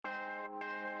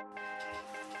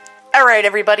Alright,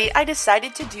 everybody, I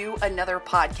decided to do another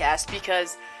podcast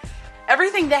because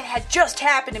everything that had just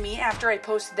happened to me after I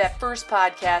posted that first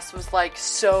podcast was like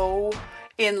so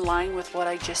in line with what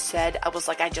I just said. I was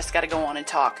like, I just gotta go on and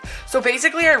talk. So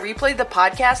basically, I replayed the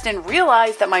podcast and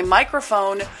realized that my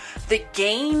microphone, the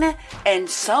gain, and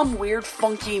some weird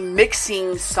funky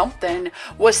mixing something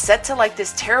was set to like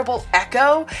this terrible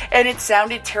echo, and it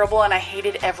sounded terrible, and I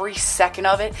hated every second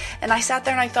of it. And I sat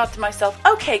there and I thought to myself,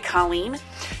 okay, Colleen,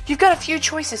 you've got a few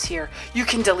choices here. You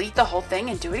can delete the whole thing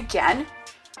and do it again.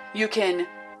 You can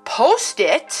post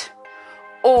it,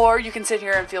 or you can sit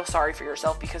here and feel sorry for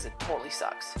yourself because it totally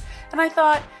sucks. And I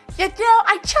thought,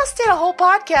 I just did a whole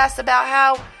podcast about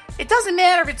how it doesn't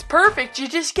matter if it's perfect, you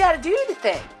just gotta do the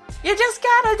thing. You just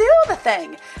gotta do the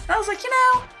thing. And I was like,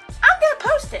 I'm gonna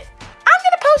post it. I'm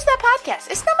gonna post that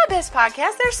podcast. It's not my best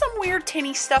podcast. There's some weird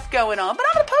tinny stuff going on, but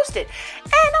I'm gonna post it.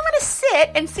 And I'm gonna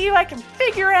sit and see if I can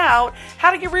figure out how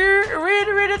to get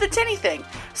rid of the tinny thing.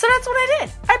 So that's what I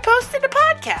did. I posted a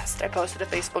podcast. I posted a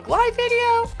Facebook Live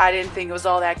video. I didn't think it was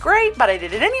all that great, but I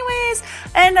did it anyways.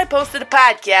 And I posted a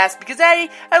podcast because I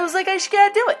was like, I just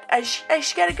gotta do it. I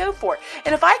just gotta go for it.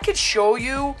 And if I could show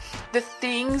you the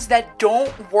things that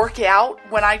don't work out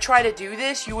when I try to do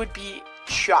this, you would be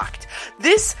shocked.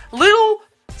 This little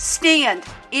stand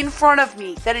in front of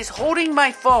me that is holding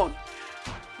my phone,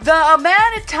 the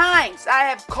amount of times I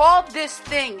have called this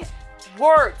thing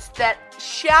words that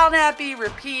shall not be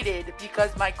repeated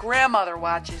because my grandmother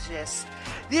watches this.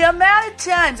 The amount of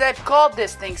times I've called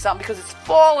this thing something because it's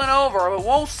fallen over or it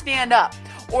won't stand up,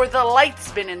 or the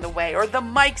light's been in the way, or the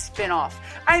mic's been off.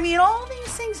 I mean, all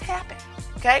these things happen,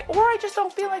 okay? Or I just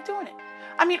don't feel like doing it.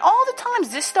 I mean, all the times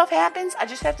this stuff happens, I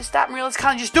just have to stop and realize,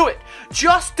 kind of just do it.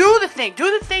 Just do the thing.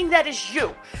 Do the thing that is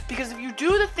you. Because if you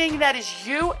do the thing that is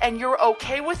you and you're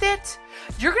okay with it,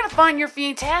 you're going to find you're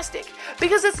fantastic.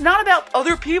 Because it's not about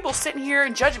other people sitting here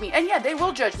and judging me. And yeah, they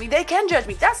will judge me. They can judge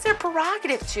me. That's their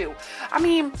prerogative too. I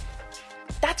mean,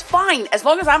 that's fine, as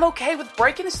long as I'm okay with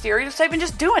breaking the stereotype and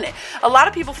just doing it. A lot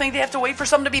of people think they have to wait for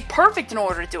something to be perfect in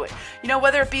order to do it.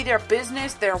 Whether it be their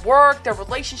business, their work, their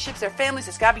relationships, their families,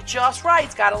 it's got to be just right.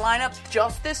 It's got to line up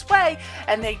just this way,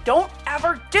 and they don't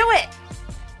ever do it.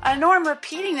 I know I'm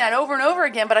repeating that over and over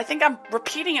again, but I think I'm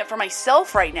repeating it for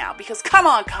myself right now, because come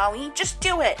on, Colleen, just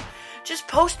do it. Just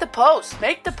post the post.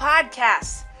 Make the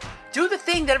podcast. Do the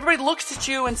thing that everybody looks at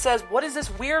you and says, what is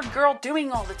this weird girl doing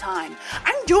all the time?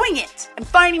 I'm doing it. I'm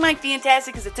finding my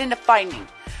fantastic because it's into finding.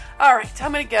 All right,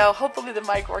 I'm going to go. Hopefully the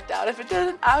mic worked out. If it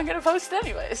didn't, I'm going to post it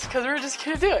anyways because we're just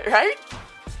going to do it, right?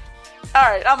 All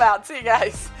right, I'm out. See you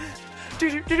guys.